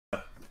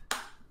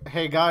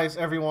Hey guys,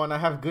 everyone, I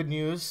have good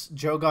news.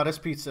 Joe got his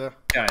pizza.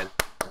 Guys,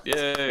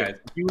 Yay. guys,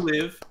 if you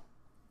live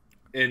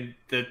in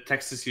the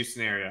Texas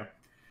Houston area,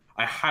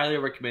 I highly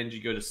recommend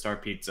you go to Star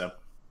Pizza.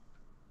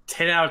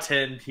 10 out of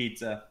 10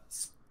 pizza.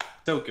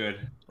 So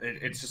good.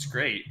 It's just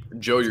great.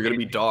 Joe, It's you're going to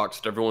be amazing.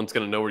 doxxed. Everyone's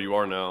going to know where you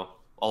are now.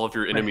 All of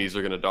your enemies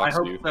are going to I dox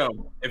hope you.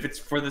 so. If it's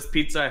for this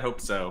pizza, I hope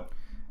so.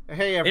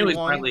 Hey Anyways,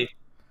 everyone. Bradley,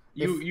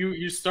 you If you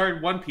you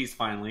started One Piece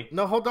finally.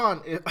 no, hold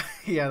on.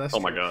 Yeah, that's Oh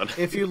my true. god.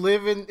 If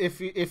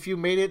you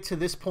made it to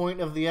this point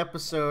of the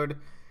episode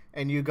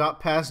and you got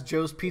past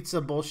Joe's pizza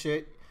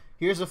bullshit,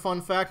 here's a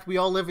fun fact: we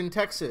all live in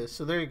Texas.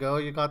 So there you go.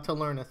 You got to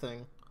learn a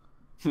thing.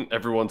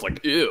 Everyone's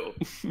like, ew.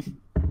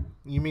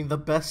 You mean the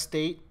best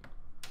state?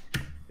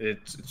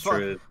 It's Fuck,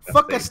 true.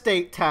 fuck a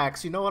state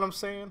tax. You know what I'm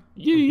saying?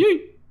 Yee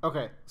yee.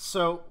 Okay,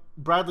 so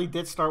Bradley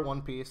did start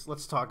One Piece.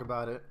 Let's talk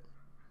about it.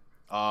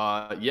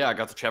 Yeah, I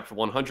got to chapter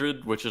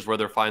 100, which is where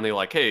they're finally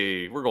like,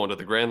 hey, we're going to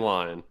the Grand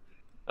Line.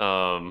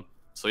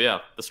 So yeah,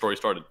 the story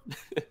started.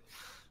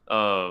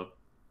 uh,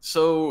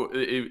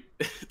 to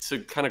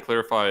kind of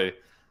clarify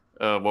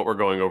what we're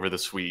going over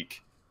this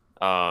week,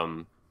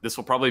 this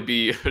will probably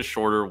be a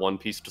shorter One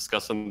Piece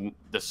discussion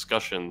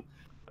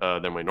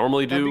than we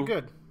normally do. That'd be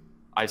good.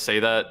 I say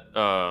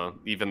that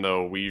even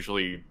though we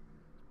usually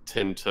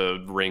tend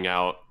to wring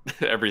out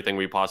everything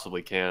we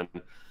possibly can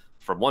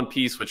from One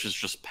Piece, which is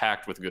just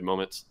packed with good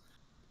moments.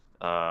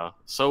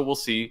 So we'll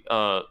see.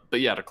 But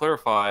yeah, to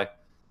clarify,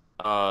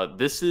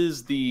 this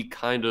is the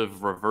kind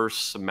of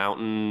reverse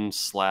mountain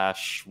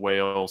slash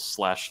whale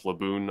slash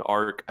Laboon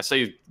arc. I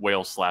say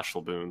whale slash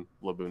Laboon.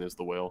 Laboon is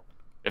the whale,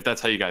 if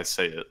that's how you guys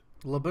say it.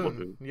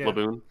 Laboon. Yeah.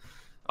 Laboon.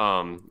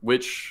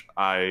 Which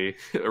I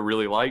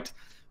really liked.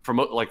 For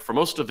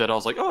most of it, I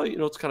was like, oh,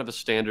 it's kind of a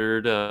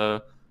standard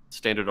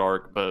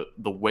arc, but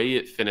the way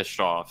it finished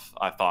off,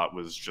 I thought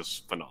was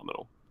just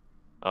phenomenal.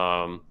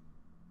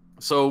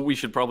 So we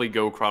should probably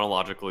go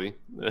chronologically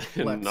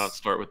and not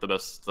start with the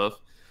best stuff.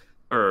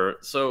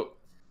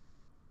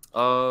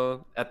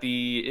 At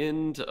the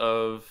end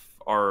of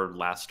our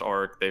last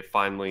arc, they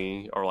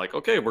finally are like,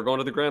 okay, we're going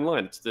to the Grand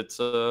Line. It's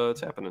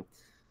happening.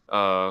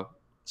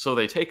 So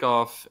they take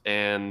off,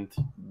 and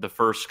the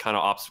first kind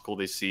of obstacle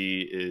they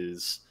see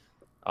is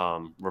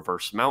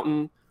Reverse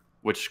Mountain,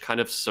 which kind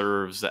of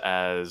serves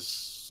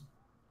as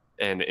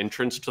an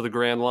entrance to the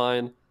Grand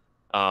Line.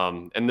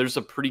 And there's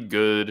a pretty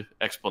good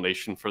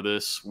explanation for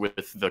this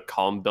with the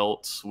calm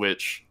belts,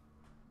 which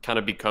kind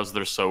of because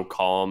they're so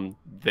calm,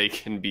 they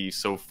can be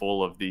so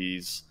full of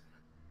these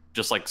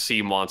just like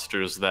sea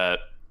monsters that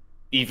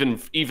even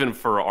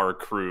for our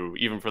crew,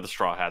 even for the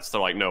Straw Hats, they're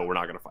like, no, we're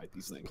not going to fight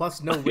these things.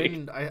 Plus, no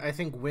wind. I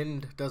think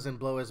wind doesn't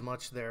blow as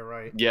much there,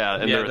 right? Yeah,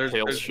 and Yeah, they're a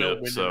tail there's no ship,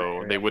 wind in so that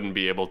area. they wouldn't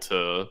be able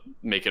to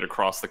make it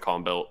across the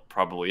calm belt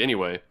probably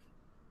anyway.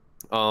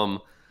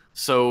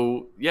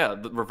 So yeah,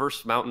 the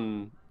Reverse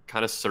Mountain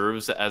kind of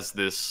serves as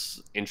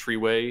this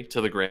entryway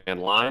to the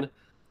Grand Line,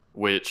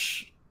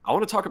 which I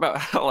want to talk about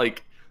how,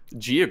 like,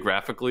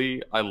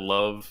 geographically, I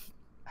love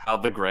how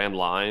the Grand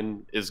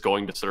Line is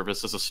going to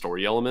service as a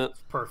story element,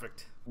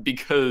 Perfect.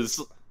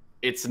 because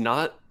it's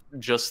not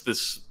just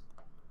this.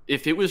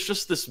 If it was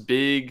just this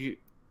big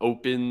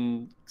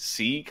open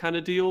sea kind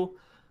of deal,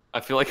 I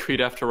feel like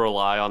we'd have to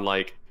rely on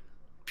like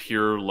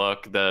pure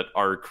luck that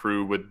our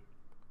crew would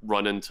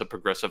run into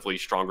progressively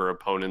stronger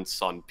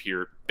opponents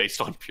based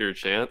on pure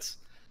chance.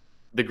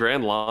 The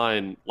Grand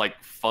Line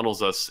like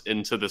funnels us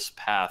into this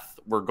path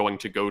we're going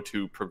to go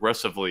to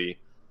progressively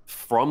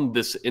from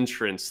this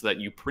entrance that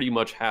you pretty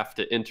much have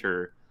to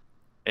enter,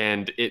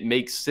 and it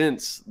makes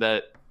sense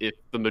that if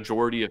the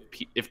majority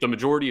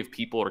of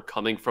people are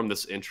coming from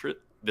this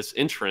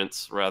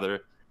entrance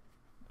rather,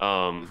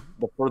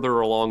 the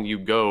further along you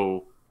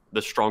go,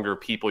 the stronger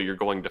people you're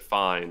going to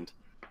find.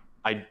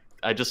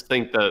 I just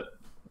think that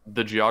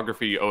the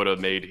geography Oda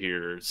made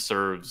here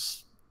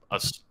serves a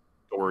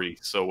story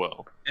so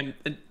well. And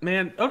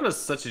man, Oda's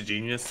such a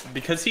genius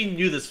because he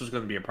knew this was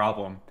going to be a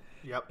problem,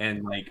 Yep.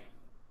 and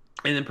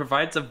it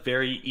provides a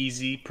very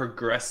easy,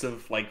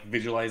 progressive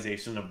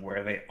visualization of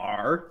where they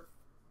are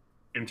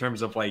in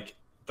terms of like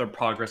their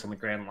progress on the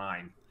Grand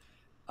Line.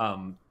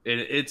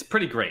 It's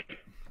pretty great.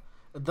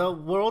 The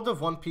world of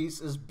One Piece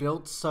is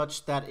built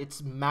such that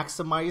it's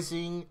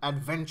maximizing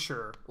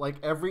adventure. Like,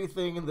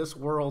 everything in this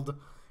world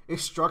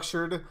is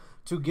structured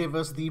to give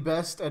us the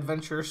best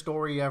adventure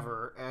story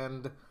ever.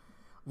 And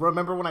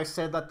remember when I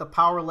said that the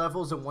power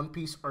levels in One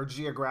Piece are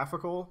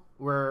geographical,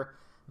 where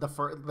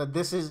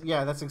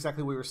that's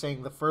exactly what you were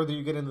saying. The further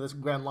you get into this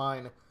Grand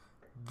Line,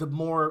 the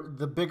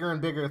bigger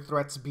and bigger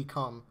threats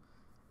become.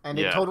 And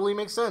it Yeah. totally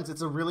makes sense.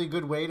 It's a really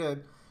good way to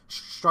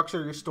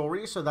structure your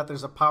story so that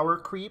there's a power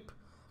creep,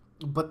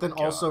 but then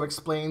also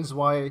explains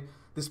why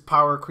this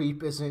power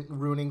creep isn't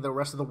ruining the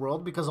rest of the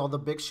world, because all the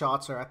big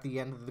shots are at the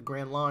end of the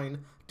Grand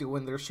Line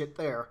doing their shit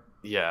there.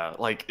 Yeah,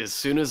 like as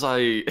soon as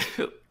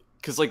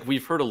because like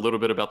we've heard a little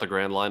bit about the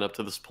Grand Line up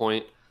to this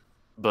point,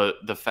 but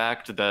the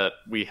fact that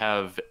we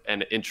have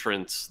an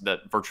entrance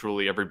that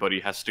virtually everybody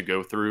has to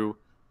go through,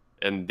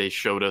 and they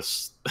showed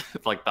us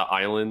like the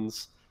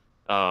islands,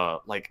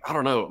 like I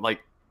don't know,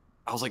 like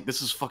I was like,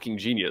 this is fucking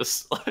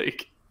genius.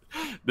 Like,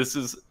 this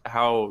is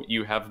how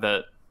you have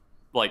that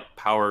like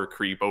power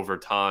creep over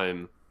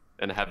time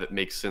and have it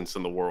make sense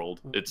in the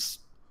world. It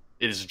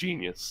is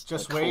genius.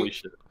 Just like, holy wait.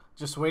 shit.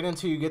 Just wait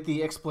until you get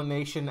the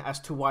explanation as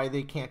to why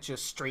they can't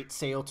just straight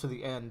sail to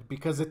the end,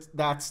 because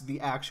that's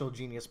the actual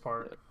genius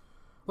part.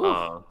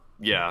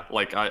 Yeah,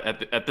 like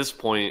at this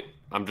point,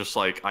 I'm just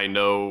like, I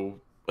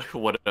know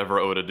whatever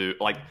Oda do.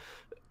 Like,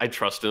 I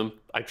trust him.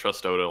 I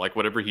trust Oda. Like,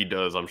 whatever he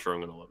does, I'm sure I'm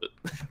gonna love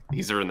it.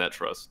 He's earned that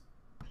trust.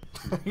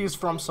 He's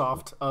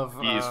FromSoft of.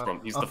 He's of the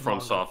manga.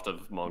 FromSoft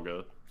of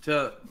manga.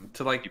 To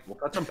like we'll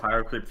touch on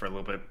power creep for a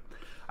little bit.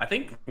 I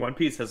think One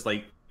Piece has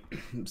like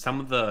some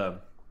of the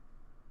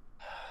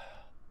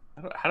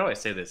how do I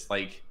say this,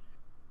 like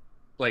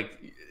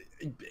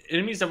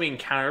enemies that we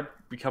encounter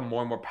become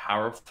more and more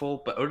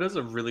powerful, but Oda's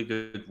a really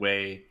good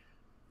way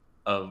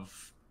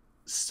of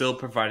still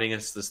providing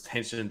us this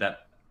tension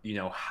that, you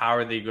know, how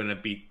are they going to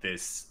beat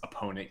this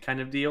opponent kind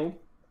of deal.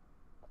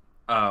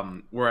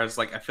 Whereas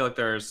like I feel like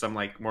there are some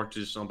like more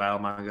traditional battle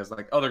mangas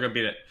like, oh, they're gonna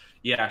beat it,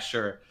 yeah,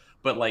 sure,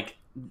 but like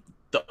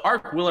the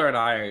arc Willer and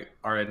I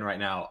are in right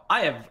now,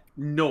 I have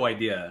no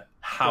idea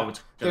how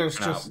it's gonna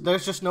turn out.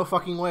 There's just no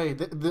fucking way.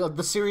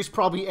 The series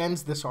probably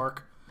ends this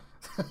arc.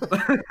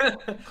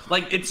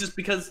 Like, it's just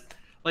because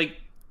like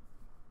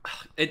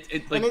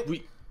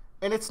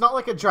and it's not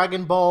like a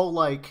Dragon Ball,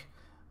 like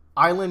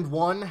Island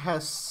 1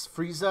 has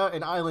Frieza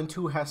and Island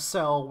 2 has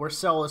Cell, where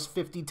Cell is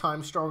 50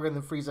 times stronger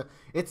than Frieza.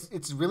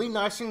 It's really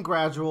nice and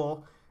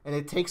gradual, and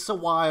it takes a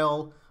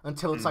while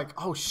until it's like,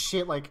 oh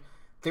shit, like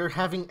they're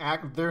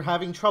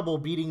having trouble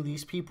beating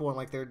these people, and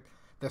like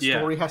the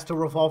story has to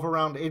revolve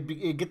around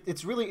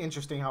it's really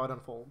interesting how it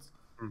unfolds.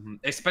 Mm-hmm.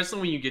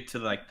 Especially when you get to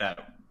like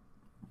that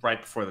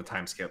right before the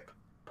time skip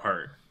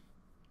part.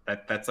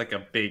 That's like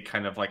a big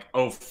kind of like,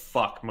 oh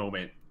fuck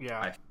moment.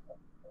 Yeah.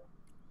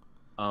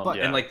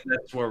 And like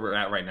that's where we're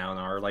at right now in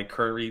our like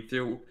current read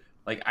through.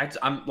 Like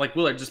I'm like,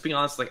 Willard, just being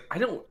honest, like I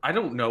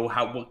don't know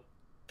what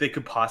they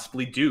could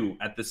possibly do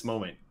at this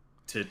moment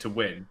to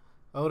win.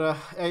 Oda,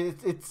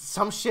 it's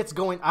some shit's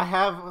going. I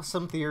have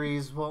some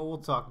theories. Well, we'll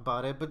talk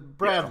about it. But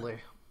Bradley,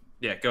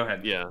 yeah, go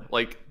ahead. Yeah,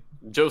 like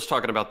Joe's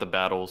talking about the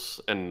battles,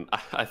 and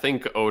I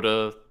think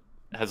Oda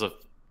has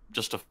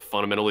just a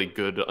fundamentally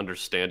good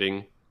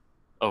understanding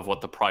of what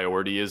the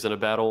priority is in a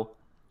battle.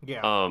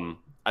 Yeah.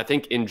 I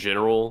think in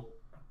general,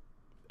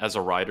 as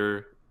a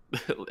writer,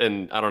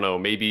 and I don't know,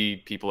 maybe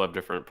people have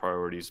different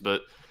priorities,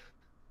 but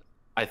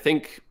I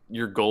think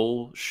your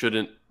goal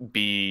shouldn't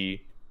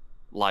be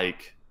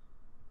like,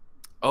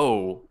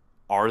 oh,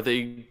 are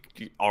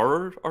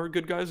our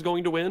good guys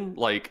going to win?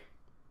 Like,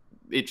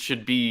 it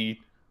should be,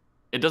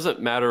 it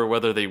doesn't matter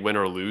whether they win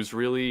or lose,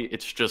 really.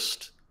 It's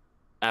just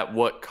at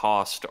what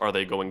cost are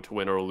they going to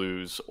win or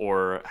lose,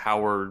 or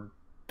how are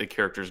the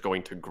characters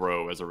going to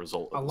grow as a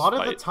result of a lot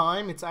fight. Of the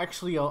time, it's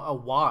actually a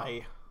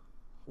why.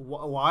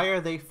 Why are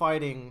they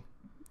fighting?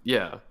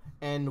 Yeah.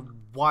 And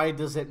why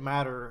does it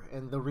matter?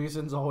 And the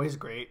reason's always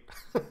great.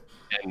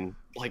 And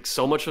like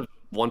so much of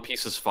One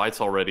Piece's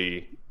fights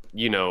already,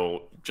 you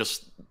know,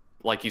 just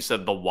like you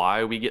said, the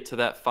why we get to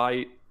that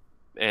fight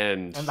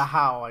and the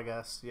how, I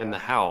guess. Yeah. And the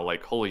how,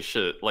 like, holy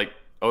shit, like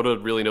Oda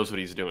really knows what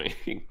he's doing.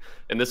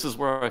 And this is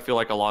where I feel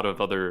like a lot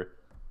of other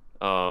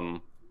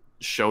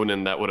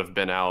shonen that would have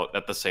been out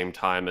at the same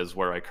time as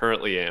where I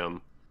currently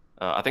am,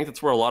 I think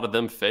that's where a lot of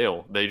them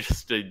fail. They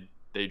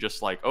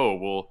just like, oh,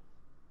 well,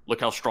 look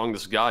how strong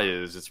this guy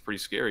is. It's pretty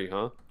scary,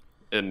 huh?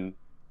 And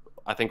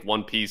I think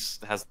One Piece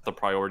has the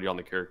priority on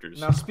the characters.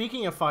 Now,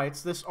 speaking of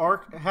fights, this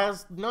arc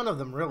has none of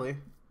them, really.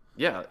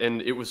 Yeah,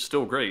 and it was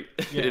still great.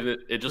 Yeah,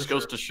 it just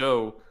goes to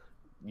show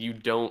you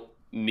don't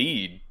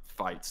need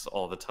fights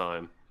all the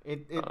time.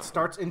 It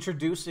starts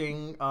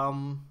introducing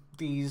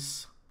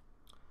these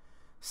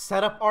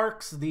setup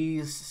arcs,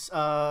 these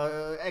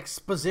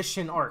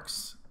exposition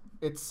arcs.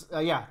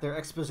 They're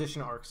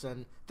exposition arcs,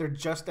 and they're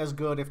just as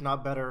good, if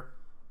not better,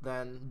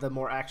 than the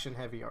more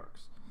action-heavy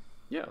arcs.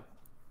 Yeah.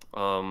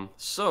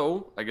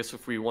 So, I guess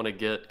if we want to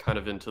get kind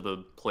of into the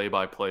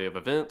play-by-play of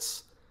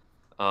events,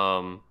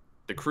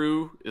 the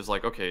crew is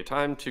like, okay,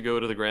 time to go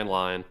to the Grand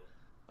Line.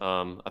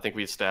 I think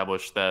we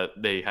established that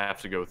they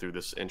have to go through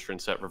this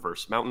entrance at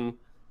Reverse Mountain,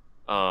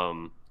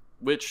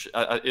 which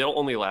it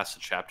only lasts a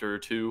chapter or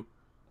two,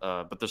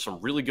 but there's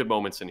some really good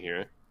moments in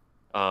here.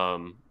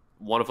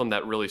 One of them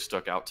that really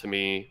stuck out to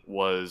me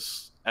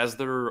was as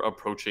they're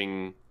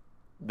approaching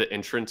the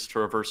entrance to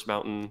Reverse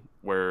Mountain,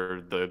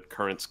 where the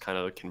currents kind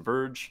of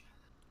converge,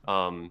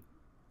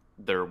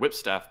 their whip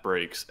staff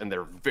breaks, and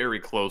they're very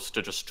close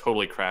to just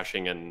totally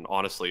crashing and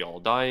honestly all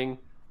dying.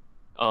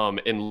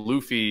 And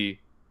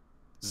Luffy,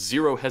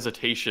 zero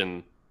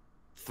hesitation,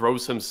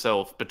 throws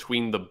himself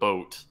between the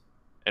boat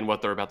and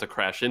what they're about to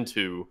crash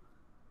into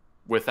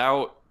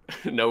without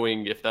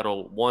knowing if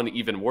that'll, one,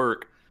 even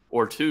work,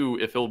 or two,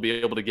 if he'll be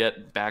able to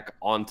get back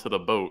onto the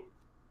boat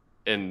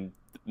and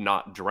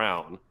not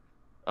drown.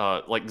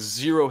 Like,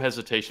 zero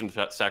hesitation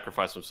to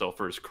sacrifice himself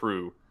for his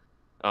crew.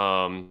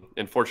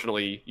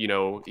 Unfortunately, you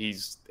know,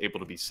 he's able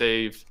to be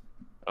saved.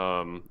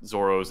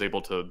 Zoro is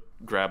able to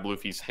grab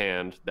Luffy's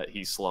hand that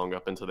he slung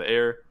up into the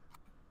air.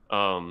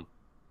 And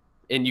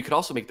you could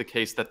also make the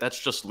case that that's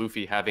just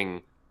Luffy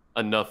having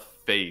enough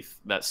faith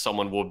that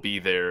someone will be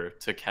there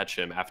to catch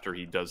him after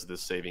he does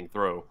this saving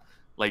throw.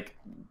 Like,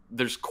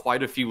 there's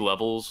quite a few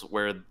levels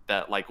where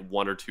that, like,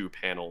 1 or 2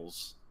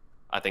 panels,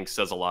 I think,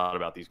 says a lot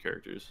about these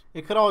characters.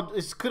 It could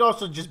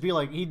also just be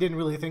like he didn't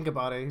really think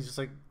about it. He's just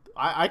like,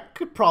 I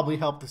could probably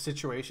help the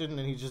situation,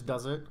 and he just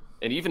does it.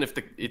 And even if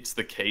it's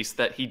the case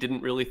that he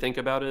didn't really think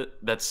about it,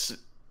 that's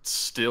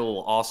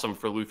still awesome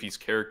for Luffy's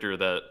character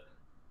that,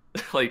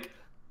 like,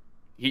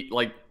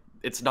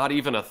 it's not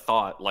even a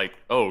thought, like,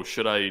 oh,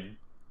 should I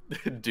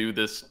do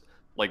this,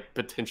 like,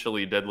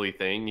 potentially deadly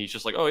thing? He's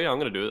just like, oh, yeah, I'm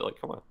going to do it. Like,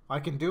 come on. I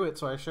can do it,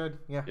 so I should.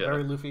 Yeah,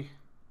 very Luffy.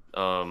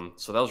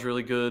 So that was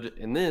really good.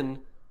 And then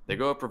they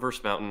go up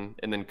Reverse Mountain,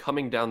 and then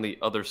coming down the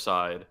other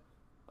side,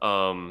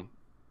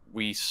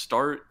 we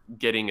start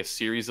getting a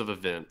series of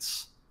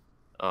events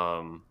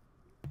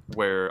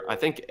where I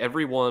think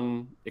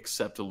everyone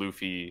except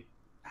Luffy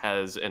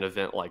has an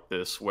event like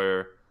this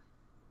where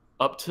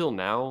up till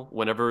now,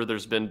 whenever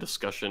there's been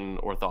discussion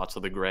or thoughts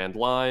of the Grand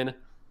Line,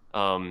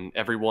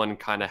 everyone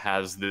kind of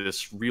has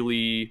this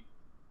really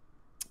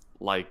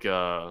like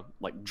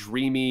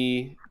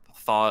dreamy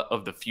thought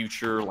of the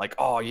future, like,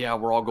 oh yeah,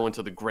 we're all going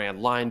to the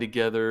Grand Line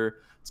together.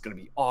 It's going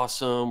to be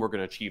awesome. We're going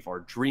to achieve our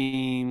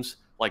dreams.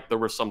 Like, there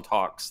were some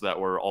talks that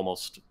were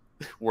almost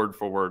word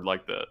for word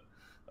like that.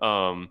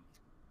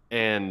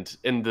 And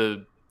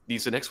in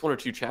these next 1 or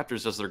 2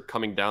 chapters, as they're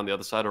coming down the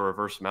other side of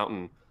Reverse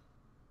Mountain,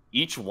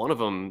 each one of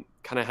them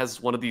kind of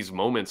has one of these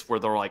moments where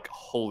they're like,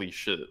 holy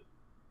shit,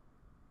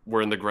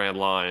 we're in the Grand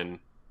Line.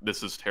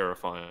 This is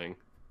terrifying.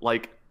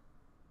 Like,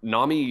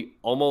 Nami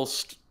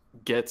almost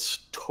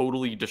gets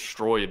totally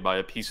destroyed by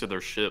a piece of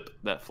their ship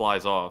that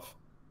flies off,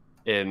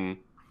 and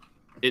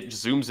it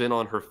zooms in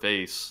on her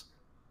face,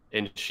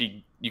 and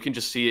you can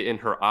just see it in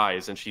her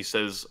eyes, and she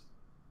says,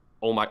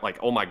 oh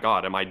my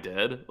god, am I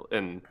dead?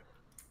 And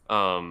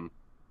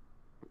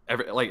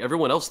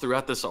everyone else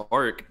throughout this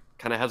arc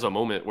kind of has a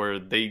moment where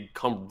they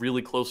come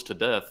really close to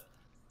death,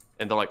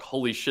 and they're like,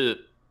 holy shit,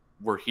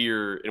 we're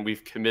here and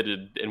we've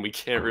committed and we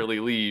can't really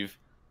leave.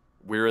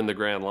 We're in the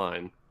Grand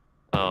Line.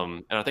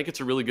 And I think it's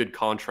a really good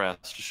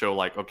contrast to show,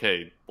 like,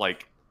 okay,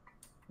 like,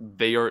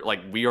 they are,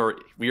 like, we are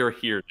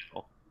here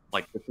now.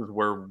 Like, this is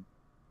where,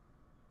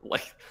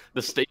 like,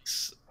 the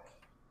stakes,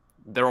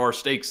 there are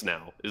stakes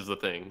now is the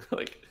thing.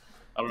 Like,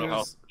 I don't know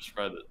how to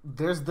describe it.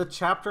 There's the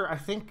chapter, I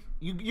think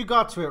you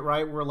got to it,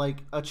 right? Where, like,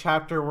 a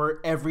chapter where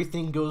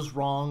everything goes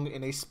wrong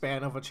in a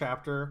span of a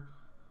chapter.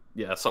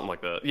 Yeah, something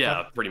like that.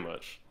 Yeah, pretty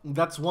much.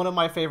 That's one of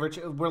my favorite,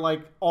 where,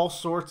 like, all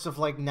sorts of,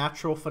 like,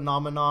 natural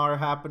phenomena are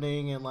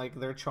happening, and, like,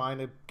 they're trying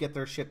to get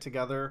their shit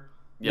together.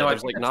 Yeah,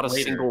 there's, like, not a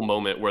single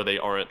moment where they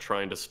aren't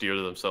trying to steer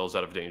themselves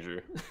out of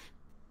danger.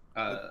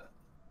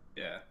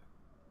 Yeah.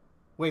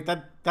 Wait,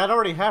 that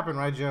already happened,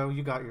 right, Joe?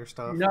 You got your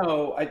stuff.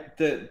 No,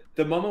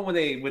 the moment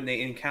when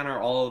they encounter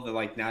all of the,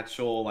 like,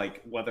 natural,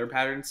 like, weather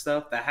pattern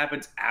stuff, that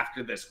happens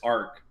after this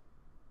arc.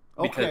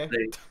 Okay.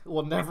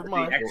 Well, never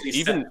mind.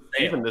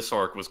 Even this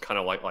arc was kind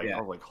of like yeah. I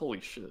was like, holy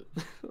shit.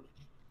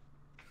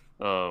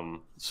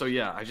 So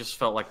yeah, I just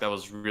felt like that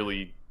was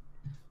really,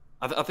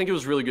 I think it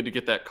was really good to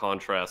get that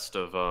contrast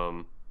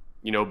of,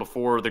 you know,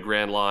 before the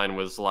Grand Line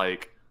was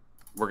like,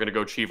 we're gonna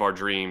go achieve our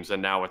dreams,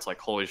 and now it's like,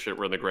 holy shit,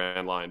 we're in the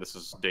Grand Line. This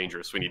is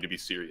dangerous. We need to be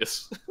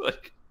serious.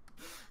 Like,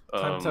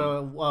 time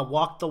to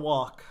walk the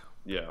walk.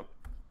 Yeah.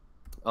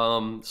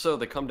 So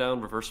they come down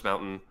Reverse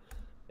Mountain,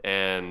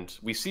 and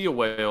we see a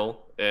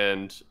whale,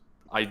 and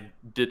I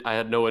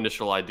had no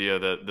initial idea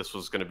that this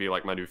was going to be,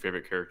 like, my new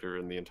favorite character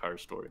in the entire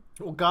story.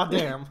 Well,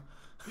 goddamn.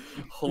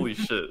 Holy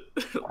shit.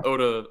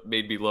 Oda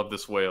made me love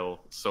this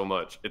whale so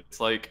much. It's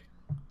like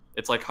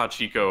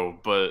Hachiko,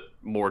 but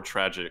more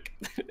tragic.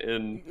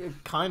 And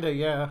kinda,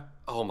 yeah.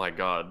 Oh my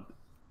god.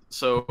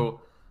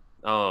 So,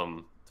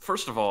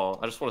 first of all,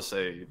 I just want to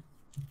say,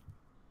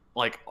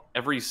 like,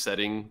 every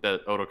setting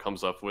that Oda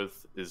comes up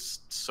with is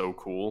so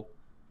cool.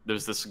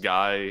 There's this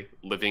guy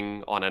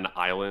living on an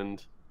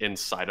island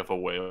inside of a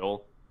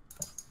whale.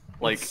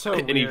 Like, so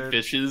and he weird.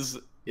 fishes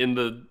in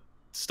the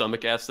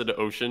stomach acid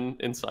ocean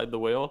inside the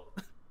whale.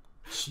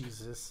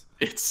 Jesus.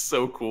 It's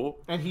so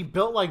cool. And he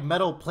built, like,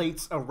 metal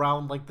plates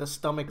around, like, the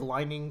stomach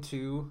lining,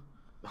 too.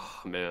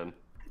 Oh, man.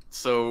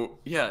 So,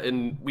 yeah,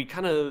 and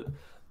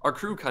our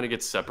crew kind of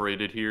gets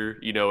separated here.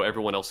 You know,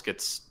 everyone else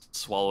gets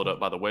swallowed up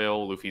by the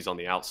whale. Luffy's on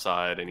the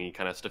outside, and he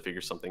kind of has to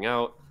figure something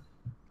out.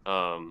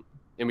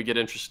 And we get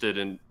we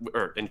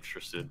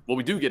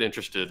do get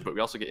interested, but we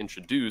also get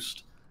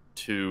introduced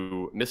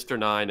to Mr.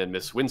 Nine and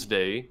Miss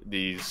Wednesday,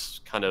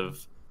 these kind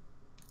of,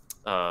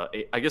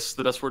 I guess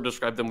the best word to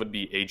describe them would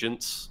be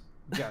agents.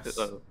 Yes.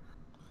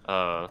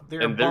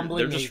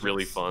 They're just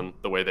really fun,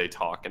 the way they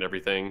talk and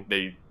everything.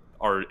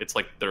 It's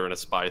like they're in a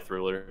spy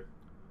thriller.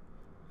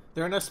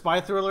 They're in a spy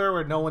thriller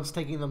where no one's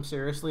taking them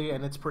seriously,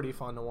 and it's pretty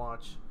fun to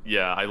watch.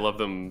 Yeah, I love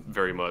them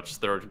very much.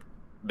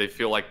 They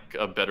feel like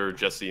a better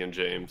Jesse and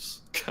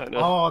James kind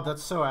of. Oh,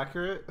 that's so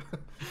accurate.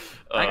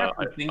 I got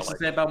some things to like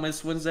say about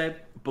Miss Wednesday,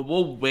 but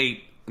we'll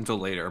wait until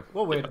later.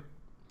 We'll wait.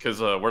 because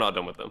we're not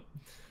done with them.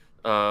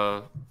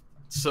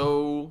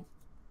 So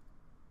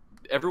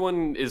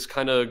everyone is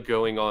kind of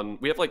going on.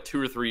 We have like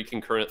 2 or 3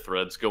 concurrent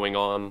threads going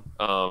on,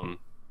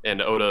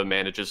 and Oda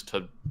manages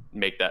to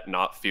make that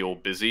not feel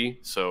busy.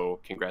 So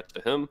congrats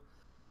to him.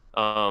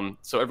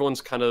 So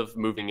everyone's kind of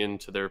moving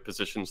into their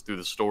positions through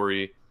the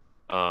story.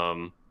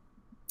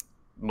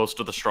 Most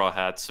of the Straw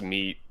Hats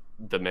meet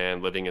the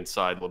man living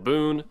inside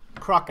Laboon.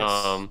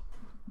 Crocus.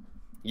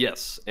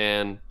 Yes,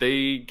 and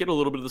they get a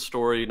little bit of the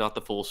story, not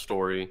the full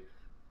story.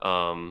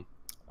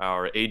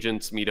 Our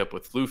agents meet up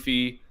with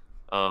Luffy,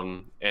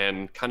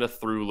 and kind of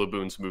through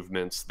Laboon's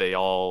movements, they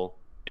all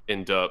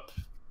end up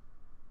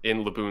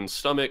in Laboon's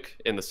stomach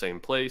in the same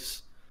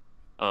place.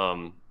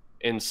 And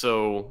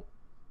so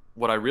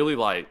what I really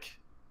like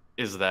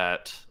is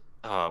that,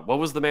 what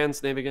was the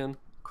man's name again?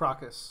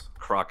 Crocus.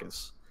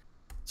 Crocus.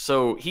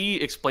 So he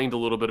explained a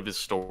little bit of his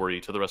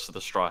story to the rest of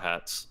the Straw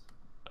Hats.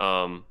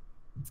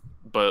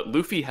 But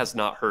Luffy has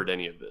not heard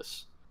any of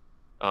this.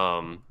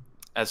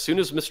 As soon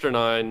as Mr.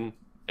 Nine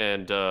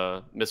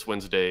and Miss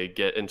Wednesday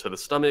get into the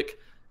stomach,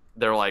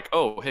 they're like,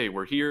 oh, hey,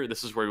 we're here.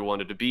 This is where we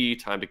wanted to be.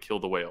 Time to kill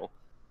the whale.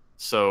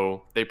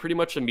 So they pretty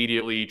much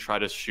immediately try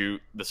to shoot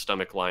the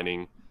stomach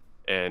lining,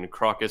 and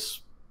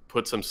Crocus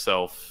puts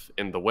himself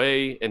in the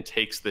way and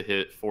takes the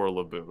hit for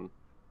Laboon.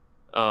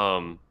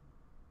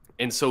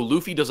 And so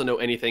Luffy doesn't know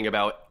anything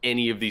about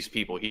any of these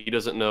people. He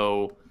doesn't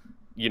know,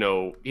 he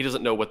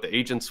doesn't know what the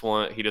agents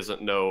want. He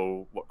doesn't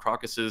know what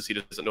Crocus is. He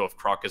doesn't know if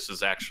Crocus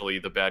is actually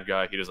the bad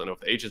guy. He doesn't know if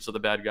the agents are the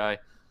bad guy.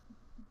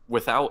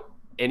 Without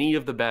any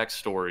of the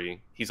backstory,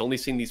 he's only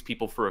seen these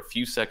people for a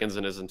few seconds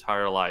in his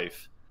entire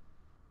life.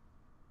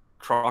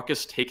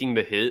 Crocus taking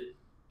the hit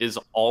is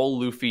all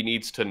Luffy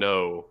needs to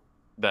know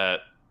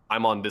that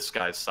I'm on this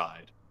guy's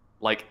side.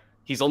 Like,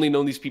 he's only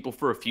known these people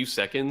for a few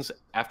seconds.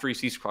 After he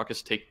sees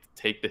Crocus take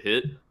the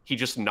hit, he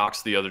just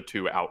knocks the other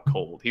 2 out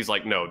cold. He's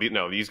like, no,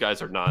 these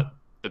guys are not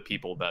the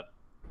people that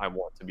I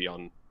want to be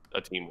on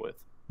a team with.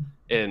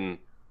 And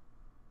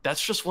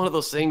that's just one of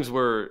those things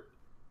where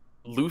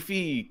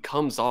Luffy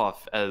comes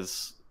off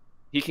as,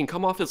 he can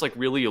come off as like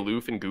really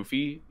aloof and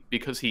goofy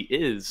because he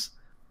is,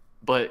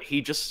 but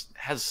he just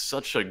has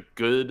such a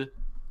good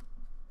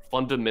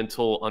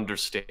fundamental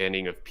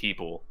understanding of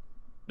people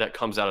that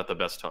comes out at the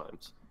best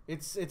times.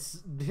 It's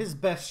his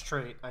best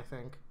trait, I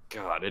think.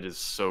 God, it is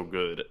so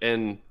good.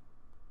 And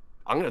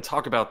I'm going to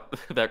talk about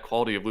that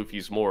quality of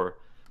Luffy's more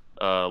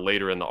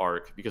later in the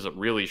arc, because it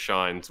really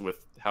shines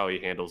with how he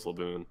handles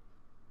Laboon.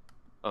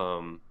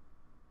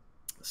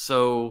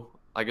 So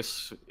I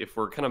guess if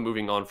we're kind of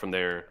moving on from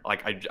there,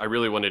 like I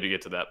really wanted to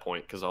get to that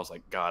point because I was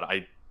like, God,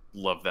 I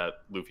love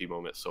that Luffy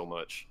moment so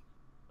much.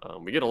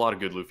 We get a lot of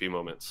good Luffy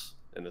moments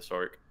in this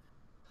arc.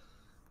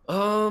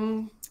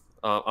 I'm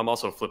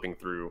also flipping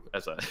through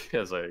as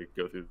I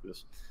go through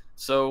this.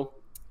 So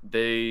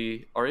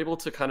they are able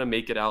to kind of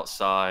make it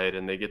outside,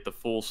 and they get the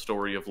full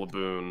story of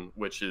Laboon,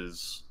 which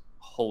is,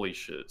 holy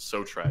shit,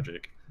 so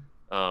tragic.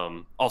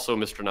 Also,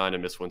 Mr. Nine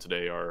and Miss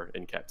Wednesday are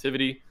in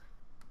captivity.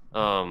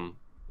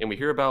 And we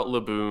hear about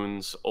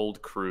Laboon's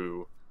old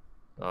crew,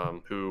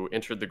 who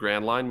entered the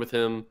Grand Line with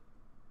him.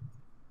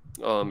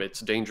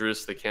 It's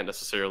dangerous. They can't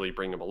necessarily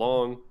bring him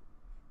along.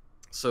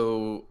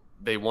 So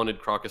they wanted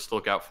Crocus to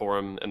look out for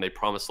him, and they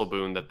promised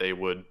Laboon that they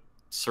would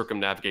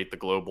circumnavigate the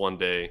globe one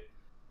day,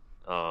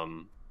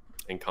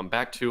 and come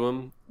back to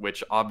him,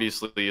 which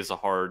obviously is a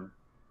hard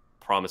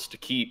promise to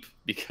keep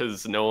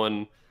because no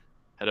one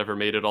had ever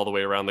made it all the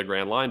way around the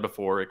Grand Line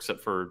before,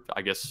 except for,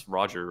 I guess,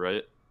 Roger,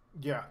 right?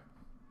 Yeah.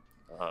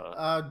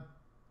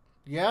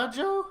 Yeah,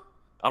 Joe?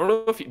 I don't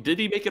know if did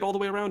he make it all the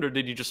way around, or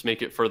did he just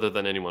make it further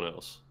than anyone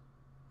else?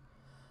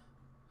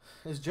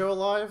 Is Joe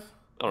alive?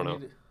 I don't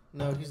know.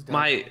 No, he's dead.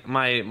 I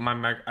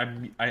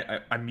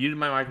muted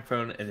my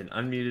microphone and then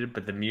unmuted,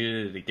 but then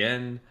muted it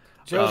again.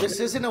 Joe, this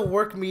isn't a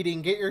work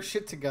meeting. Get your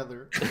shit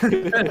together.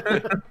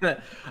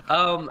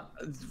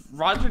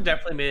 Roger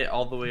definitely made it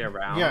all the way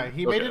around. Yeah,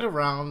 he made it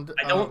around.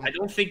 I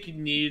don't think you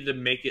needed to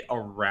make it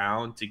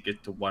around to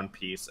get to One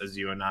Piece, as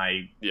you and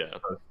I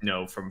both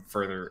know from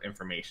further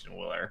information,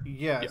 Willer.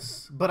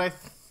 Yes, but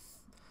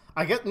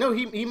I get no.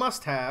 He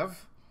must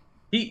have.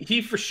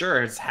 He for sure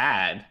has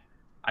had.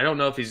 I don't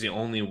know if he's the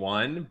only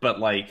one, but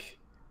like,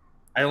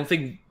 I don't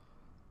think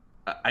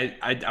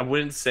I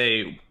wouldn't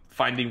say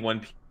finding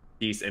One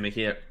Piece and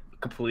making it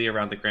completely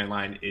around the Grand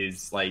Line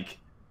is like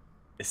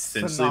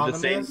essentially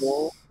synonymous? the same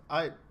goal.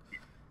 I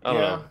don't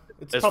know.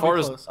 It's as probably far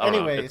as close. I don't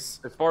know. Anyways,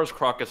 as far as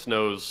Crocus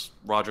knows,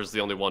 Roger's the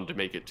only one to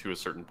make it to a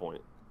certain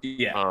point.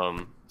 Yeah.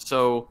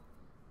 So,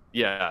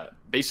 yeah,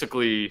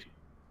 basically,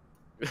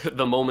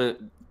 the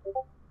moment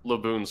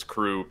Laboon's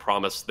crew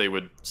promised they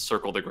would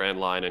circle the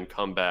Grand Line and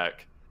come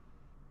back,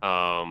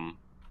 that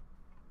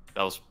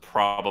was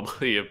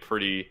probably a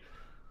pretty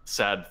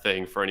sad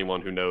thing for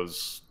anyone who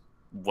knows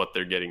what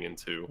they're getting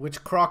into.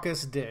 which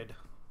Crocus did.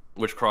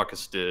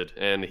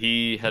 And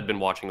he had been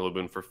watching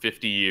Laboon for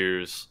 50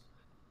 years,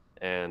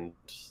 and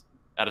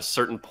at a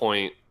certain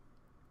point,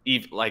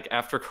 like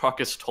after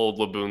Crocus told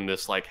Laboon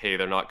this, like, hey,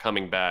 they're not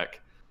coming back,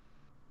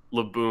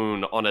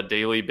 Laboon on a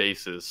daily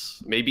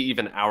basis, maybe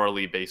even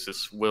hourly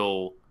basis,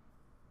 will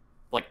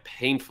like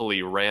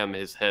painfully ram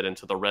his head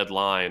into the red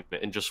line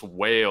and just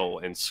wail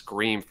and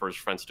scream for his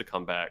friends to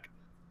come back.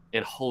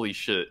 And holy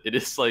shit, it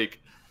is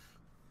like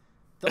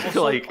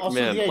Also, like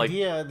man, the like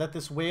idea that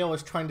this whale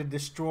is trying to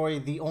destroy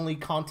the only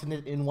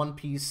continent in One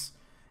Piece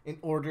in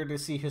order to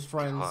see his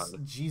friends.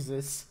 God.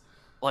 Jesus.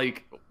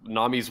 Like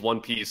Nami's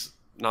backstory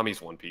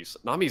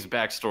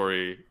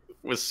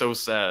was so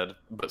sad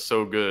but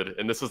so good,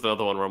 and this is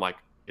another one where I'm like,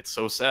 it's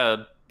so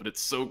sad but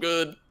it's so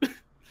good.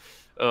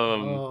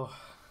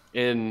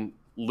 And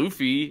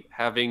Luffy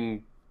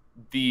having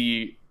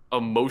the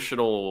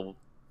emotional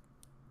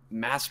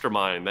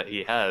mastermind that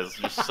he has,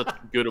 just such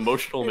good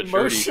emotional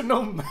maturity.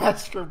 Emotional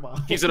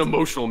mastermind. He's an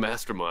emotional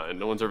mastermind.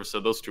 No one's ever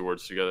said those two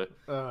words together.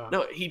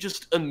 No, he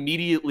just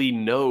immediately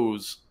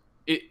knows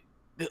it.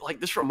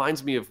 Like, this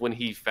reminds me of when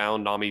he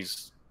found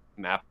Nami's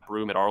map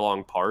room at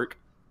Arlong Park.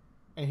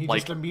 And he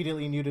like, just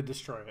immediately knew to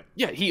destroy it.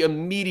 Yeah, he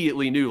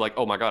immediately knew, like,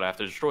 oh my god, I have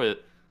to destroy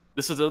it.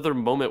 This is another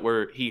moment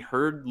where he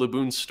heard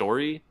Laboon's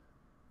story,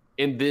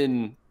 and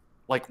then,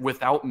 like,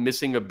 without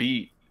missing a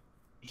beat,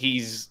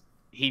 he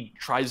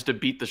tries to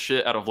beat the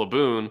shit out of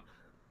Laboon,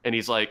 and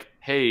he's like,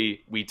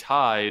 hey, we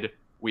tied,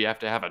 we have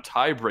to have a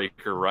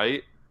tiebreaker,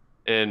 right?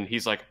 And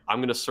he's like, I'm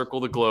going to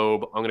circle the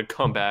globe, I'm going to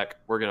come back,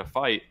 we're going to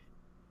fight.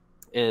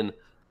 And,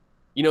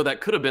 you know,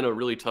 that could have been a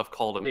really tough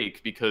call to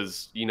make,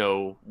 because, you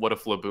know, what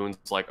if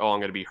Laboon's like, oh, I'm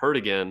going to be hurt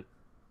again?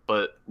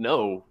 But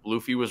no,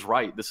 Luffy was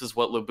right. This is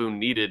what Laboon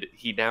needed.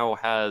 He now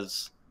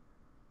has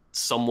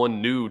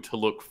someone new to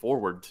look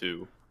forward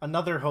to.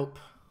 Another hope.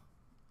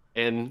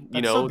 And, you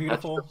That's know, so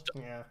beautiful.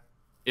 Yeah.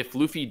 If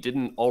Luffy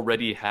didn't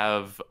already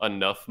have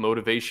enough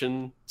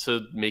motivation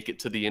to make it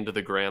to the end of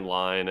the Grand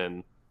Line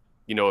and,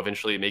 you know,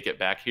 eventually make it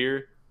back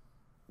here,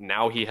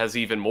 now he has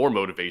even more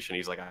motivation.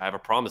 He's like, I have a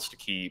promise to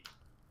keep.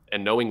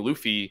 And knowing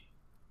Luffy,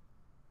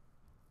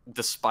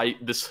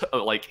 despite this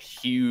like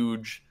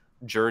huge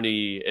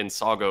journey and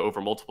saga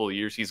over multiple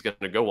years he's going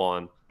to go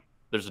on,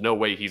 there's no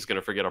way he's going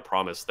to forget a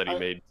promise that he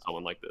made to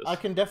someone like this. I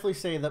can definitely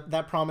say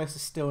that promise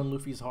is still in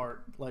Luffy's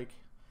heart. Like,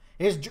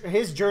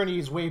 his journey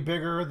is way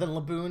bigger than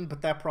Laboon,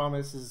 but that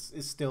promise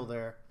is still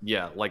there.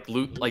 Yeah, like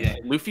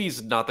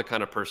Luffy's not the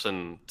kind of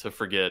person to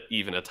forget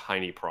even a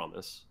tiny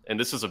promise, and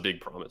this is a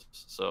big promise.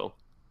 So,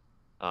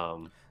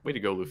 way to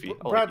go, Luffy.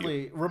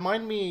 Bradley,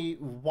 remind me,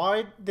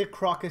 why did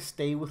Crocus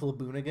stay with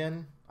Laboon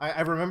again?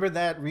 I remember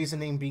that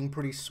reasoning being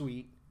pretty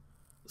sweet.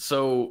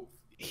 So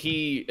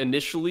he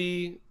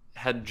initially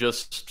had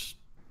just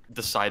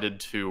decided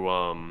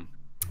to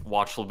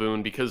watch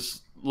Laboon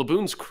because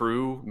Laboon's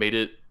crew made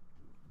it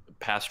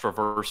past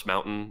Reverse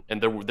Mountain,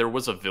 and there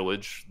was a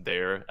village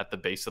there at the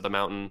base of the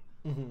mountain.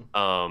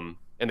 Mm-hmm.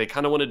 And they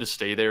kind of wanted to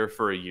stay there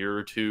for a year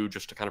or two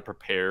just to kind of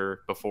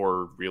prepare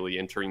before really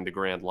entering the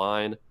Grand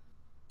Line.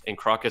 And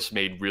Crocus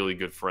made really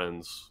good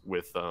friends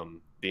with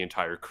the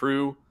entire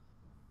crew,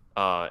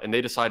 and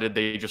they decided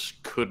they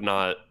just did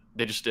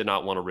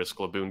not want to risk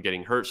Laboon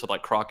getting hurt. So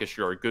like, Crocus,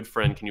 you're a good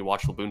friend, can you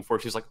watch Laboon for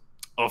us? He's like,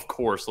 of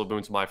course,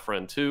 Laboon's my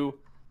friend too.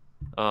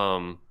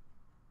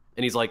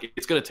 And he's like,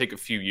 it's going to take a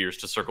few years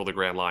to circle the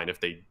Grand Line if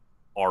they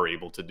are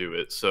able to do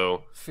it.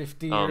 So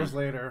 50 years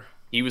later,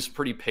 he was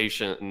pretty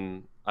patient,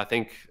 and I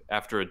think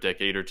after a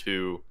decade or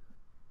two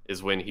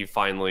is when he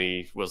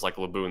finally was like,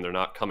 Laboon, they're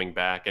not coming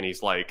back. And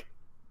he's like,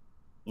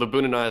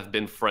 Laboon and I have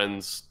been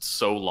friends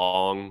so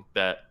long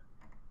that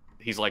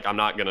he's like, I'm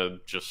not gonna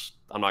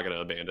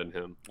abandon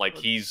him. Like,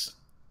 he's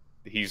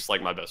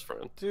like my best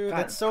friend. Dude, God,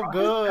 that's so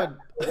good.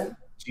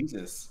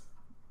 Jesus.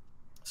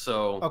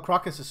 So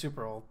Crocus is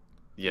super old.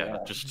 Yeah,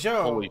 just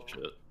Joe, holy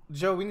shit.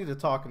 Joe, we need to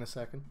talk in a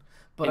second.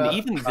 But and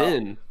even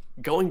then,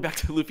 going back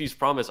to Luffy's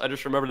promise, I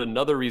just remembered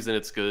another reason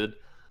it's good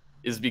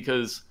is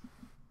because,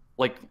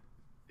 like,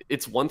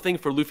 it's one thing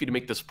for Luffy to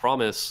make this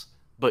promise,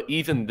 but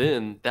even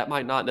then, that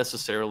might not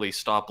necessarily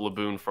stop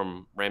Laboon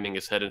from ramming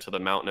his head into the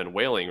mountain and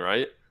wailing,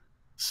 right?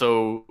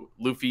 So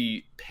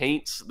Luffy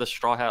paints the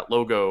Straw Hat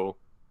logo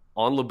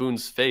on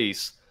Laboon's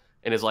face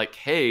and is like,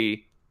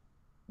 hey,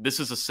 this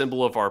is a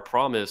symbol of our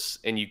promise,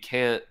 and you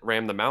can't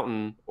ram the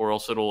mountain or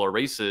else it'll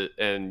erase it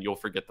and you'll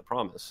forget the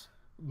promise.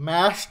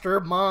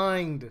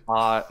 Mastermind.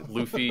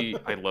 Luffy,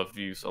 I love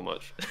you so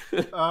much.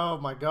 Oh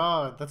my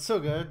god, that's so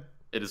good.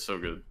 It is so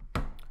good.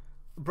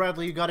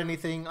 Bradley, you got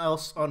anything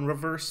else on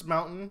Reverse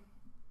Mountain?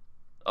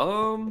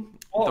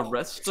 The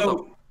rest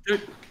of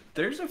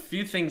there's a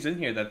few things in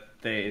here that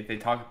they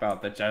talk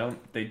about that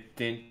they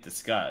didn't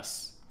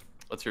discuss.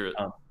 Let's hear it.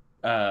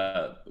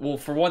 Well,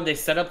 for one, they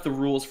set up the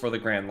rules for the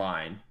Grand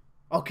Line.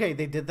 Okay,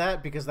 they did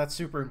that because that's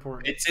super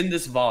important. It's in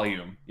this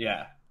volume.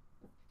 Yeah.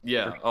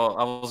 Yeah.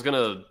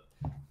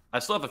 I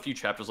still have a few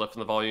chapters left in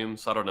the volume,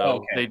 so I don't know. Oh,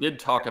 okay. They did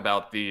talk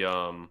about the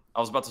I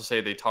was about to say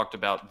they talked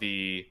about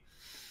the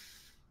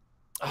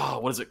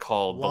what is it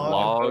called?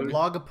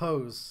 Log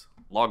pose.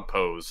 Log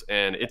pose,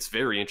 and it's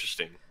very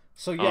interesting.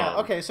 So yeah,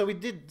 okay. So we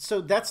did.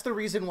 So that's the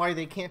reason why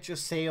they can't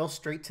just sail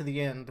straight to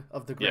the end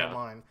of the Grand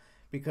Line,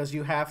 because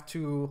you have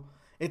to.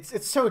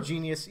 It's so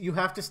genius. You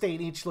have to stay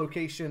in each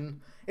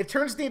location. It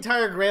turns the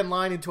entire Grand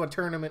Line into a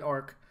tournament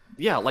arc.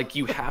 Yeah, like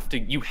you have to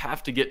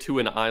get to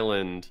an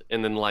island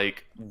and then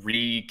like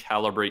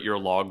recalibrate your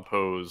log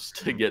pose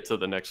to get to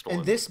the next one.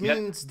 And this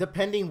means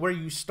depending where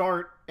you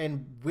start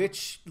and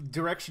which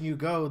direction you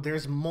go,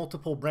 there's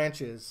multiple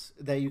branches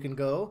that you can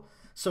go.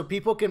 So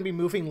people can be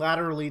moving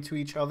laterally to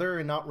each other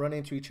and not run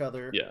into each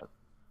other. Yeah.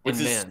 Which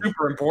is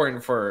super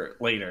important for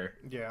later.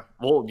 Yeah.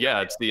 Well, yeah,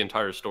 it's the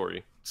entire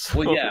story. So...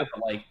 Well, yeah,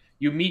 but like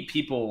you meet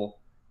people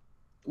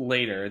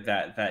later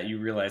that you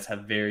realize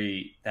have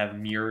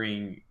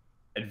mirroring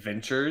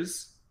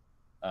adventures,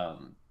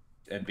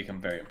 and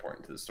become very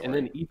important to the story. And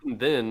then even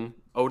then,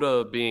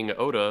 Oda being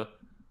Oda,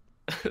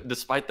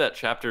 despite that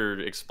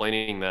chapter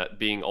explaining that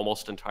being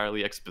almost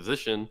entirely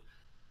exposition,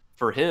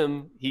 for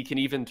him, he can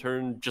even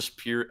turn just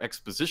pure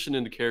exposition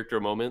into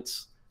character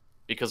moments,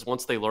 because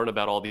once they learn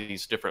about all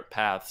these different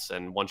paths,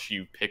 and once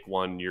you pick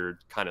one, you're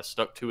kind of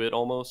stuck to it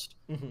almost.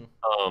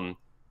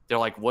 They're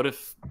like, what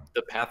if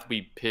the path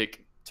we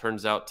pick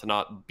turns out to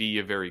not be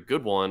a very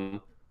good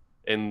one?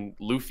 And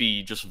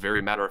Luffy just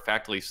very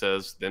matter-of-factly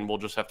says, then we'll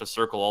just have to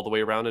circle all the way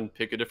around and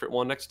pick a different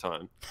one next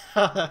time.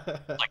 Like,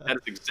 that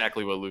is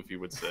exactly what Luffy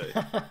would say.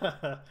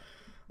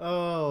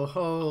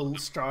 oh,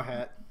 Straw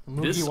Hat.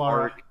 This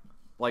arc,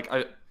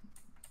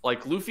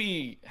 like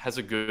Luffy has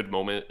a good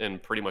moment in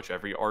pretty much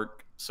every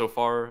arc so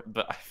far,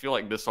 but I feel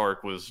like this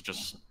arc was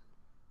just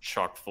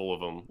chock full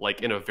of them,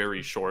 like in a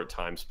very short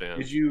time span.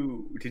 Did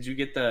you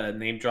get the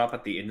name drop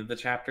at the end of the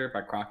chapter by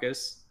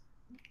Crocus?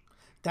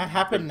 That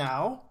happened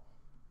now?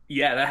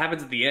 Yeah, that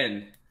happens at the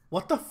end.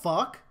 What the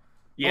fuck?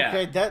 Yeah.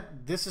 Okay,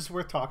 this is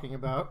worth talking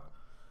about.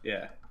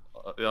 Yeah.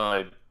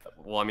 Well,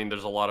 I mean,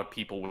 there's a lot of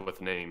people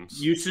with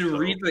names. You should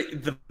read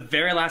the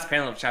very last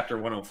panel of chapter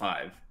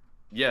 105.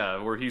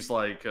 Yeah, where he's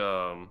like,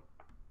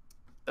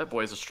 that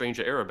boy has a strange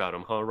air about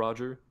him, huh,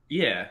 Roger?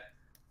 Yeah.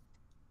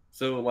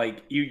 So,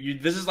 like, you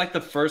this is like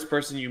the first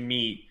person you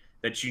meet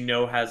that you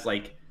know has,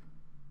 like,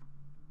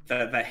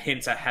 that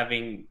hints at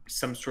having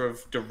some sort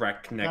of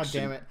direct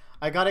connection. God damn it.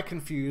 I got it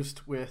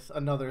confused with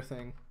another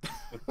thing.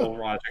 With Gold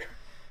Roger.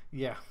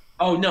 Yeah.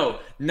 Oh, no.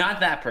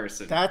 Not that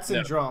person. That's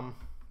in Drum.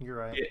 You're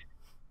right.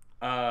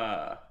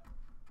 Yeah,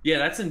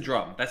 that's in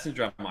Drum. That's in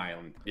Drum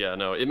Island. Yeah,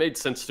 no, it made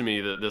sense to me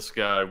that this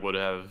guy would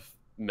have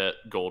met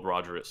Gold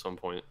Roger at some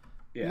point.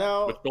 Yeah.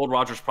 Now, but Gold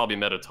Roger's probably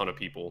met a ton of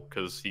people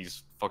because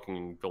he's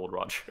fucking Gold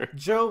Roger.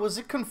 Joe, was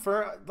it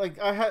confirmed? Like,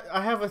 I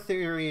have a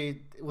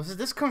theory. Was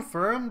this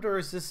confirmed, or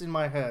is this in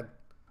my head?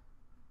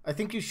 I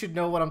think you should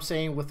know what I'm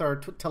saying with our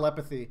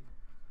telepathy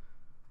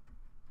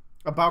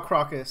about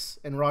Crocus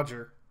and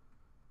Roger.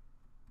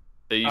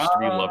 They used to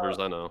be lovers,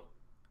 I know.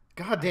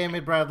 God damn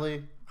it,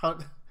 Bradley!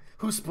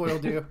 Who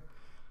spoiled you?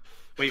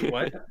 Wait,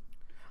 what?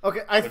 Okay,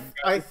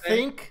 I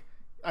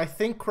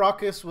think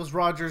Crocus was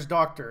Roger's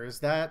doctor. Is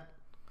that?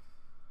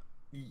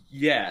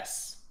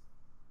 Yes.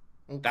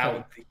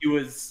 Okay.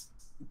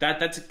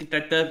 That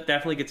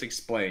definitely gets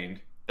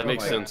explained. That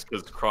makes sense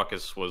because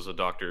Crocus was a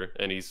doctor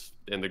and he's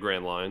in the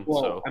Grand Line.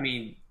 Well, so. I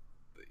mean,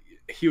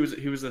 he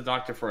was a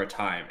doctor for a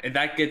time, and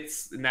that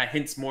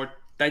hints more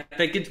that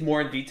gets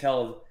more in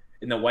detail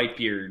in the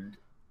Whitebeard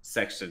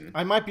section.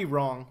 I might be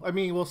wrong. I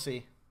mean, we'll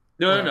see.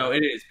 No,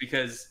 it is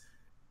because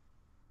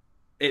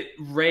it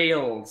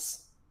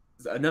rails.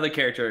 Another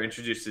character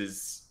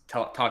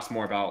talks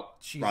more about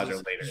Jesus. Roger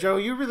later. Joe,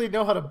 you really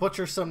know how to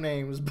butcher some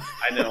names.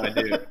 I know, I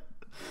do.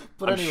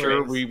 But I'm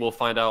sure we will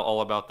find out all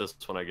about this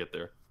when I get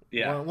there.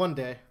 Yeah, one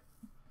day.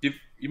 You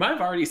might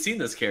have already seen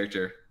this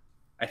character.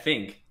 I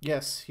think.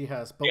 Yes, he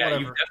has. But yeah,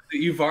 whatever.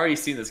 You've already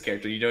seen this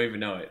character. You don't even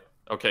know it.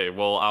 Okay,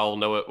 well, I'll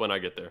know it when I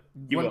get there.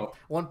 You will.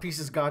 One Piece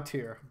is God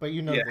tier, but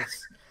you know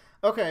this.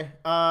 Okay.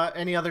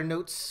 Any other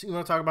notes you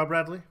want to talk about,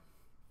 Bradley?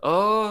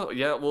 Oh,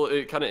 yeah. Well,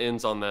 it kind of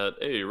ends on that.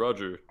 Hey,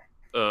 Roger.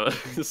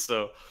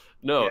 So,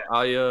 no,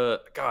 yeah.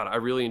 I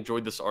really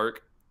enjoyed this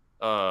arc.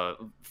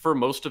 For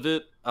most of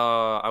it,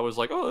 I was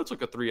like, oh, that's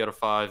like a 3 out of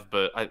 5.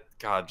 But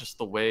just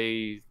the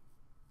way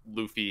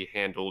Luffy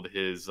handled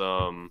his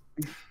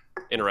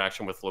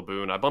interaction with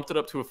Laboon, I bumped it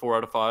up to a 4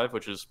 out of 5,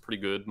 which is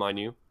pretty good, mind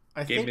you.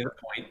 Gave me the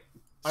point.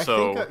 I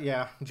think,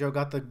 Joe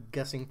got the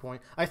guessing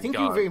point. I think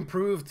you've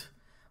improved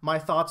my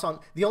thoughts on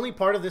the only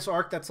part of this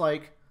arc that's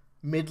like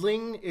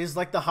middling is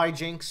like the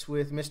hijinks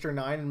with Mr.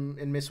 Nine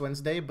and Miss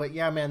Wednesday. But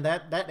yeah, man,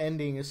 that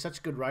ending is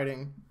such good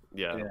writing.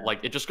 Yeah,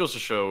 like it just goes to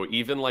show,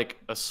 even like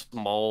a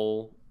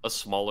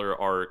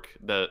smaller arc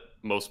that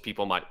most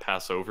people might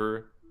pass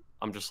over,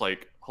 I'm just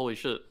like, holy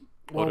shit,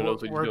 Oda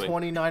knows what he's doing. We're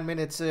 29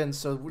 minutes in,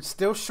 so we're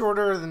still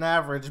shorter than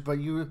average, but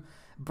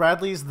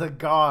Bradley's the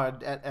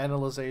god at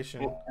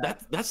analyzation. Well,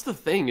 that's the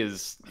thing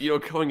is,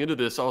 going into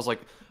this, I was like,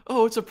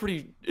 oh, it's a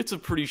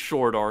pretty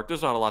short arc.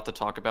 There's not a lot to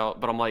talk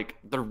about, but I'm like,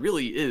 there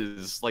really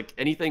is. Like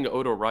anything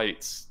Oda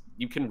writes,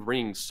 you can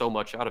wring so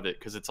much out of it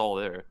because it's all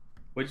there.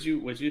 What'd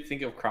you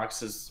think of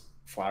Crocs's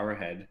flower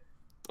head?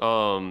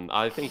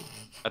 I think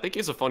he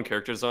has a fun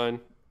character design.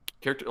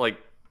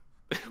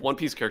 One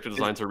Piece character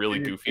designs are really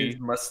goofy. His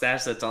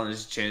mustache that's on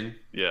his chin.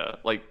 Yeah,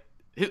 like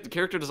the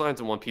character designs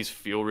in One Piece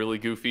feel really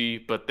goofy,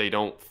 but they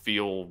don't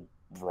feel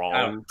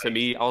wrong to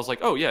me. I was like,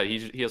 oh yeah,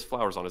 he has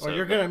flowers on his head.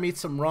 You're gonna meet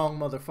some wrong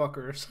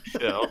motherfuckers.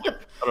 Yeah, I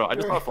don't know. I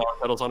just saw flower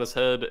petals on his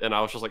head, and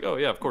I was just like, oh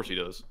yeah, of course he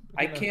does.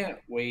 I can't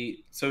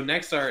wait. So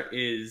next art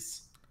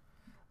is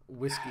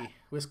Whiskey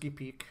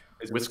Peak.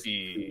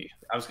 Whiskey.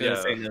 I was gonna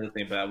say another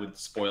thing, but I would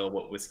spoil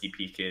what Whiskey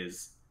Peak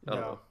is.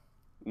 No,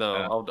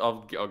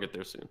 I'll get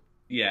there soon.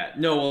 Yeah.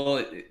 No.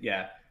 Well.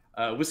 Yeah.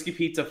 Whiskey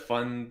Peak's a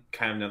fun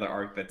kind of another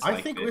arc. I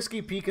think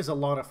Whiskey Peak is a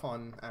lot of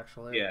fun,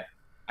 actually. Yeah.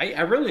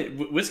 I really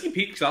Whiskey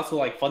Peak is also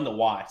like fun to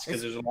watch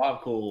because there's a lot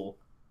of cool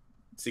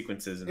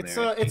sequences in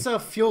there. It's a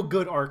feel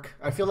good arc.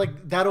 I feel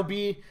like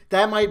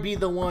that might be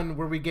the one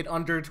where we get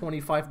under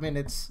 25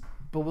 minutes,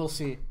 but we'll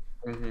see.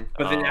 Mm-hmm.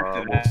 But then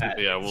after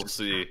that, we'll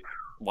see.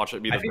 Watch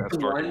it be the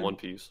best arc in One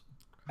Piece.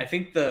 I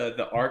think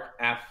the arc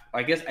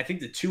I think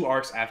the 2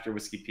 arcs after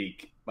Whiskey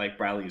Peak, like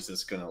Bradley is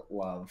just gonna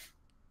love.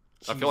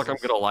 I feel like I'm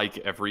gonna like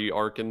every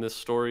arc in this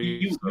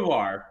story. You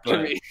are.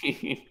 But...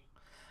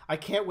 I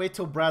can't wait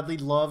till Bradley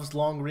loves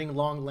Long Ring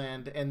Long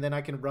Land, and then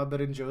I can rub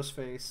it in Joe's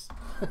face.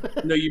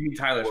 No, you mean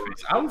Tyler's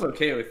face. I was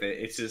okay with it.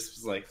 It's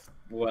just like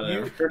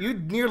whatever. You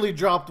nearly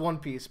dropped One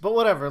Piece, but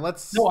whatever.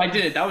 Let's. No, I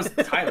didn't. That was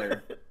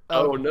Tyler.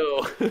 Oh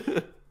no.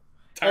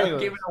 Tyler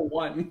gave it a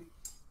 1.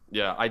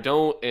 Yeah, I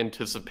don't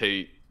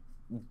anticipate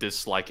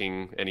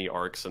disliking any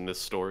arcs in this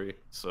story.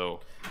 So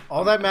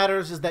all that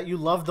matters is that you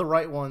love the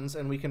right ones,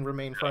 and we can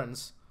remain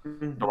friends.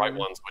 The right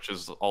ones, which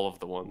is all of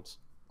the ones.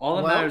 All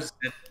that matters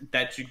is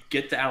that you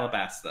get to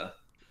Alabasta.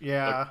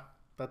 Yeah,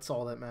 that's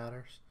all that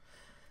matters.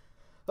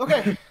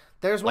 Okay,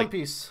 there's One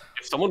Piece.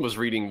 If someone was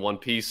reading One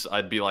Piece,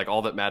 I'd be like,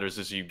 all that matters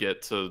is you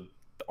get to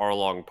the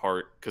Arlong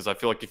part, because I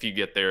feel like if you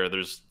get there,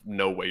 there's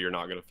no way you're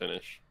not going to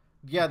finish.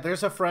 Yeah,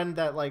 there's a friend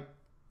that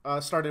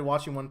started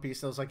watching One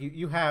Piece. And I was like,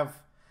 you have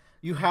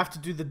to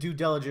do the due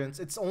diligence.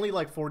 It's only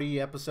like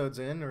 40 episodes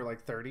in, or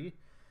like 30,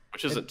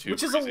 which isn't too which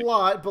crazy. Is a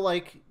lot, but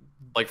like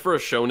for a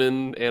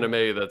shonen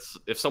anime, that's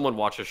if someone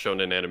watches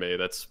shonen anime,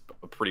 that's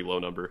a pretty low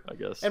number, I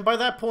guess. And by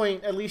that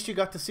point, at least you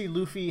got to see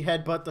Luffy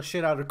headbutt the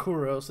shit out of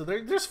Kuro, so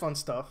there's fun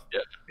stuff.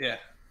 Yeah.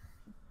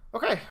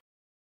 Okay,